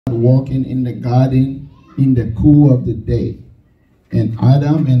walking in the garden in the cool of the day, and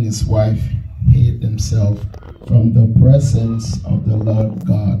Adam and his wife hid themselves from the presence of the Lord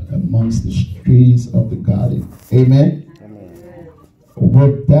God amongst the trees of the garden. Amen. Amen.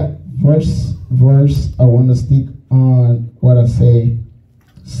 With that verse, I want to stick on what I say: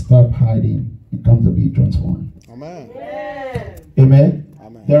 stop hiding and come to be transformed. Amen. Amen.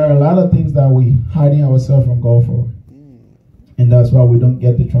 Amen. There are a lot of things that we hiding ourselves from God for. And that's why we don't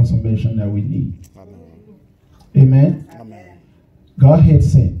get the transformation that we need. Amen. Amen. Amen. God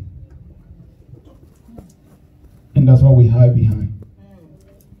hates sin. And that's why we hide behind.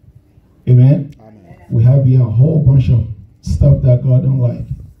 Amen. Amen. We hide behind a whole bunch of stuff that God don't like.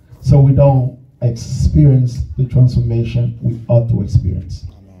 So we don't experience the transformation we ought to experience.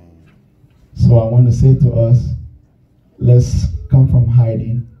 Amen. So I want to say to us, let's come from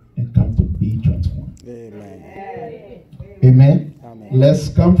hiding and come to be transformed. Amen. Amen. Amen. Let's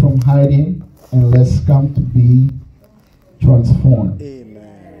come from hiding and let's come to be transformed.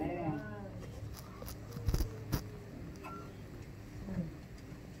 Amen.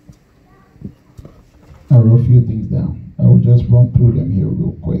 I wrote a few things down. I will just run through them here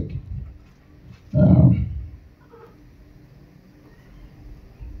real quick.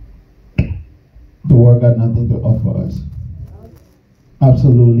 The word got nothing to offer us.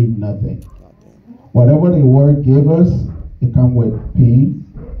 Absolutely nothing. Whatever the word gave us, it comes with pain,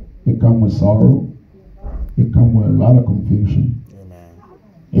 it comes with sorrow, it comes with a lot of confusion. Amen.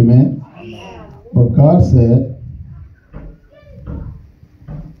 Amen. Amen. But God said,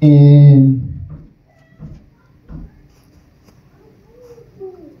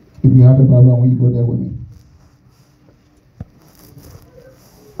 if you have the Bible, will you go there with me?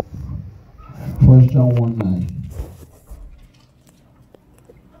 1 John 1:9.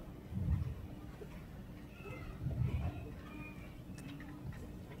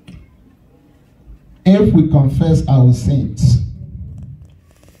 If we confess our sins,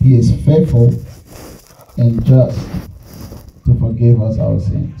 He is faithful and just to forgive us our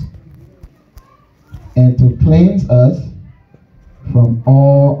sins and to cleanse us from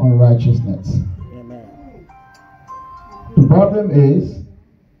all unrighteousness. Amen. The problem is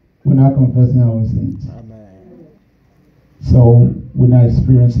we're not confessing our sins. Amen. So we're not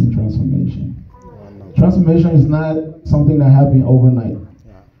experiencing transformation. Amen. Transformation is not something that happens overnight.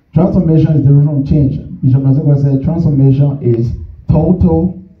 Transformation is different from change. Bishop Masako said transformation is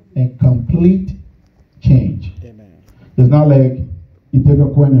total and complete change. Amen. It's not like you take a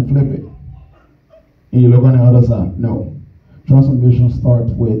coin and flip it and you look on the other side. No. Transformation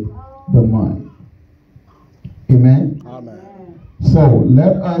starts with the mind. Amen? Amen. So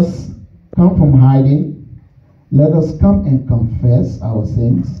let us come from hiding. Let us come and confess our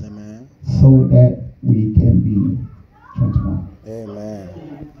sins. Amen. So that we can be transformed. Amen.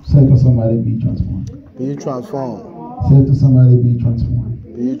 Say to somebody, be transformed. Be transformed. Say to somebody, be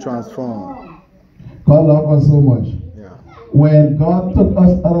transformed. Be transformed. God loves us so much. Yeah. When God took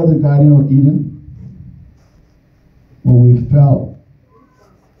us out of the Garden of Eden, when we fell,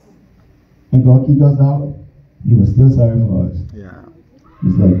 and God kicked us out, He was still sorry for us. Yeah.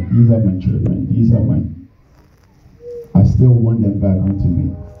 He's like, these are my children. These are mine. I still want them back unto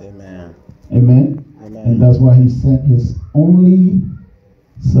me. Amen. Amen. Amen. And that's why He sent His only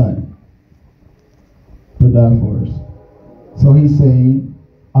Son to die for us. So He's saying,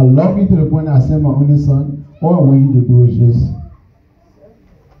 I love you to the point that I sent my only Son. All I want you to do is just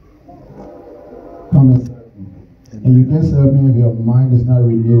come and serve me. And you can serve me if your mind is not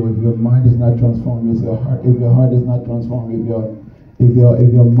renewed, if your mind is not transformed, if your heart is not transformed, if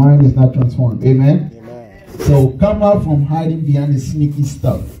your mind is not transformed. Amen. Amen. So come out from hiding behind the sneaky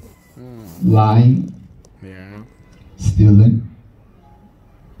stuff. Lying, stealing,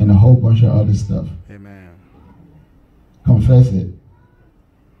 and a whole bunch of other stuff. Amen. Confess it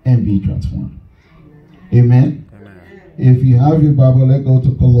and be transformed. Amen. Amen. If you have your Bible, let's go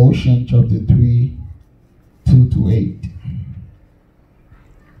to Colossians chapter 3, 2-8.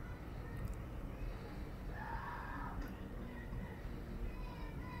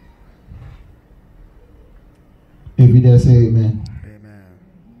 If you dare say amen. Amen.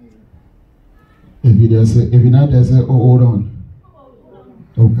 If you're not there, say, oh, hold on.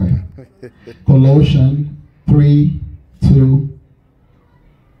 Okay. Colossians 3, 2-8.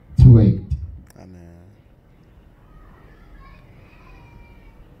 Amen.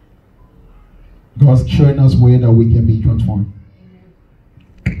 God's showing us way that we can be transformed.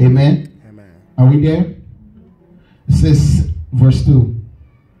 Amen. Amen. Are we there? It says, verse 2.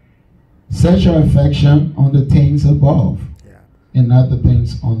 Set your affection on the things above, and not the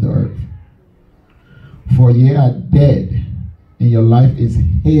things on the earth. For ye are dead, and your life is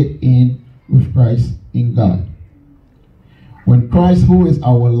hid in with Christ in God. When Christ, who is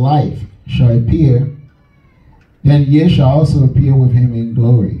our life, shall appear, then ye shall also appear with him in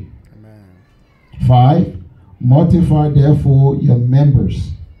glory. Amen. 5. Mortify therefore your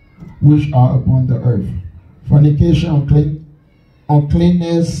members which are upon the earth: fornication,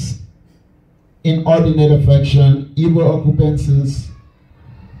 uncleanness, inordinate affection, evil occupances,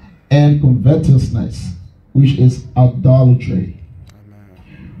 and covetousness, which is idolatry. Amen.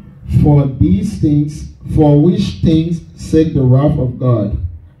 For which things sake the wrath of God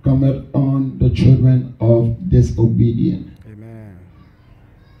cometh on the children of disobedience. Amen.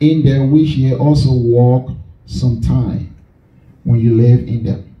 In them which ye also walk sometime when you live in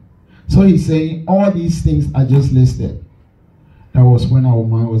them. So he's saying all these things I just listed, that was when our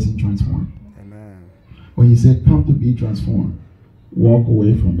mind wasn't transformed. Amen. When he said, come to be transformed, walk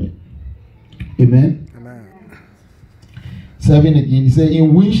away from it. Amen? Amen. 7 again, he said,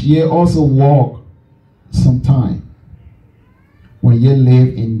 in which ye also walk sometime when ye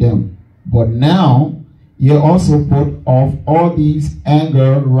live in them. But now ye also put off all these: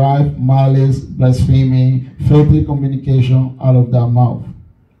 anger, wrath, malice, blasphemy, filthy communication out of thy mouth.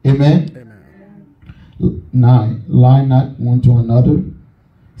 Amen? Amen. 9. Lie not one to another,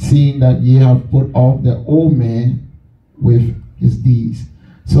 seeing that ye have put off the old man with his deeds.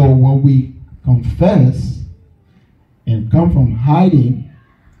 So when we confess and come from hiding,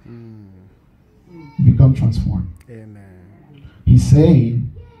 become transformed. Amen. He's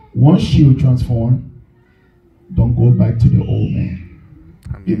saying, once you transform, don't go back to the old man.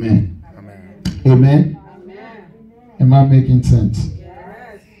 Amen. Amen. Amen. Amen. Am I making sense?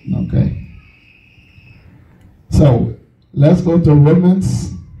 Yes. Okay. So let's go to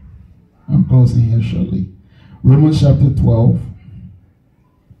Romans. I'm closing here shortly. Romans chapter 12.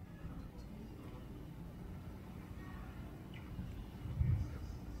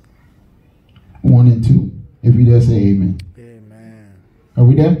 One and 2. If you there, say amen. Amen. Are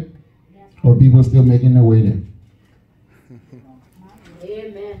we there? Or people still making their way there?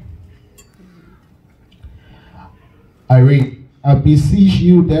 Amen. I read, I beseech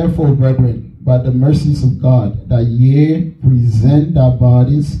you therefore, brethren, by the mercies of God, that ye present thy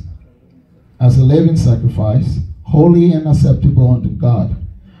bodies as a living sacrifice, holy and acceptable unto God,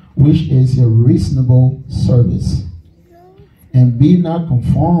 which is your reasonable service. And be not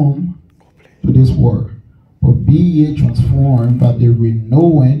conformed to this world, but be ye transformed by the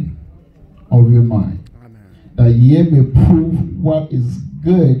renewing of your mind, Amen. that ye may prove what is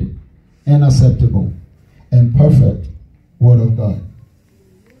good and acceptable and perfect word of God.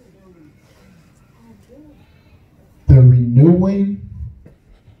 The renewing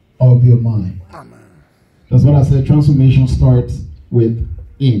of your mind. Amen. That's what I said. Transformation starts with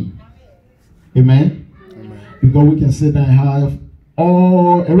in. Amen? Amen. Because we can sit down and have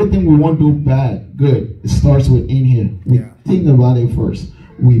everything we want to do bad, good. It starts with in here. We think about it first.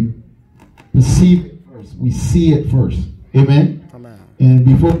 We perceive it first. We see it first. Amen? Amen. And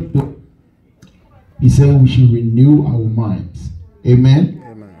before we do, he said we should renew our minds. Amen?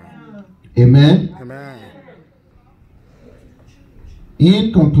 Amen. Amen? Amen.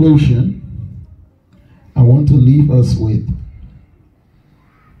 In conclusion, I want to leave us with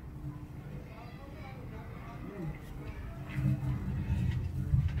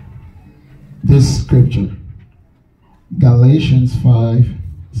this scripture, Galatians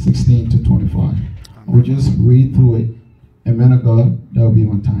 5:16 to 25. We'll just read through it. Amen of God, that will be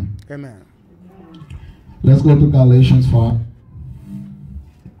one time. Amen. Let's go to Galatians 5.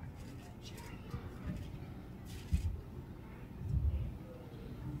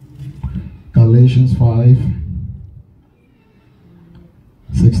 Galatians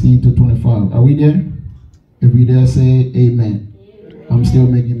 5:16 to 25. Are we there? If we there, say amen. I'm still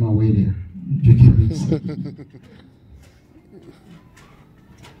making my way there. Just give me a second.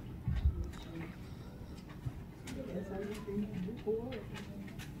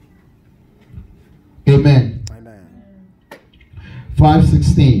 Amen. Amen.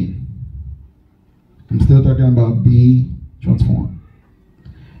 5:16. I'm still talking about be transformed.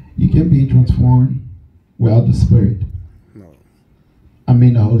 You can be transformed without the Spirit. No. I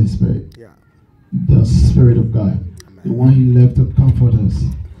mean the Holy Spirit. Yeah. The Spirit of God. Amen. The one He left to comfort us.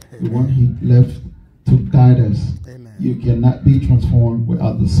 The one He left to guide us. Amen. You cannot be transformed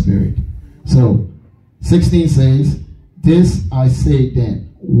without the Spirit. So, 16 says, this I say then,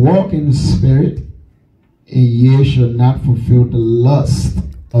 walk in the Spirit, and ye shall not fulfill the lust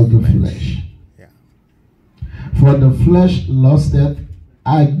of the flesh. Yeah. For the flesh lusteth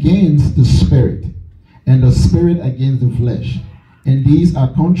against the Spirit, and the Spirit against the flesh. And these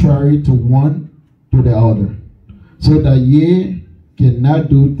are contrary to one to the other, so that ye cannot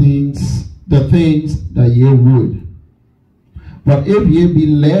do the things that ye would. But if ye be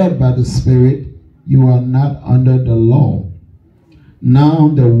led by the Spirit, you are not under the law. Now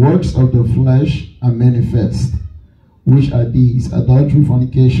the works of the flesh are manifest, which are these: adultery,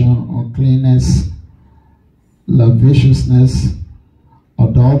 fornication, uncleanness, lasciviousness,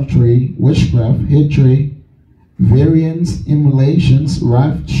 adultery, witchcraft, hatred, variance, emulations,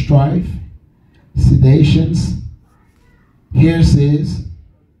 wrath, strife, seditions, heresies,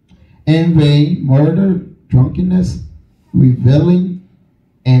 envy, murder, drunkenness, reveling,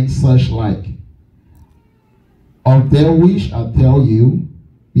 and such like. Of their which I tell you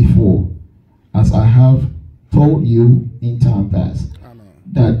before, as I have told you in time past,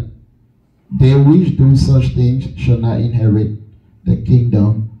 that they which do such things shall not inherit the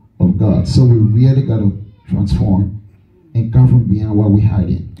kingdom of God. So we really got to transform and come from beyond what we hide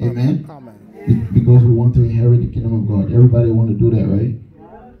in. Amen? Because we want to inherit the kingdom of God. Everybody want to do that, right?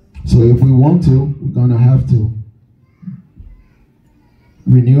 So if we want to, we're going to have to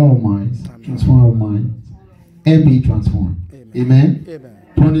renew our minds, transform our minds, and be transformed. Amen? Amen.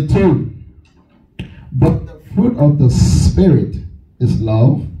 22. But the fruit of the Spirit is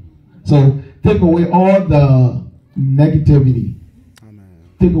love. So take away all the negativity. Amen.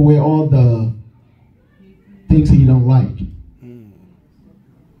 Take away all the things you don't like.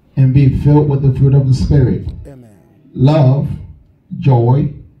 And be filled with the fruit of the Spirit. Amen. Love,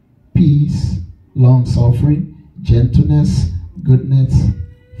 joy, peace, long-suffering, gentleness, goodness,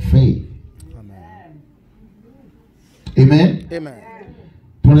 faith. Amen. Amen.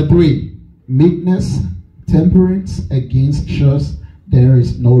 23. Meekness, temperance, against such there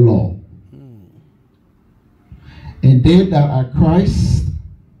is no law. And they that are Christ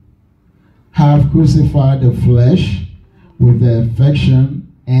have crucified the flesh with their affection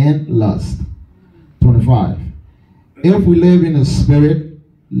and lust. 25. If we live in the Spirit,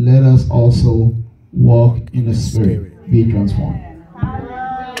 let us also walk in the Spirit. Be transformed.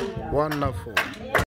 Wonderful.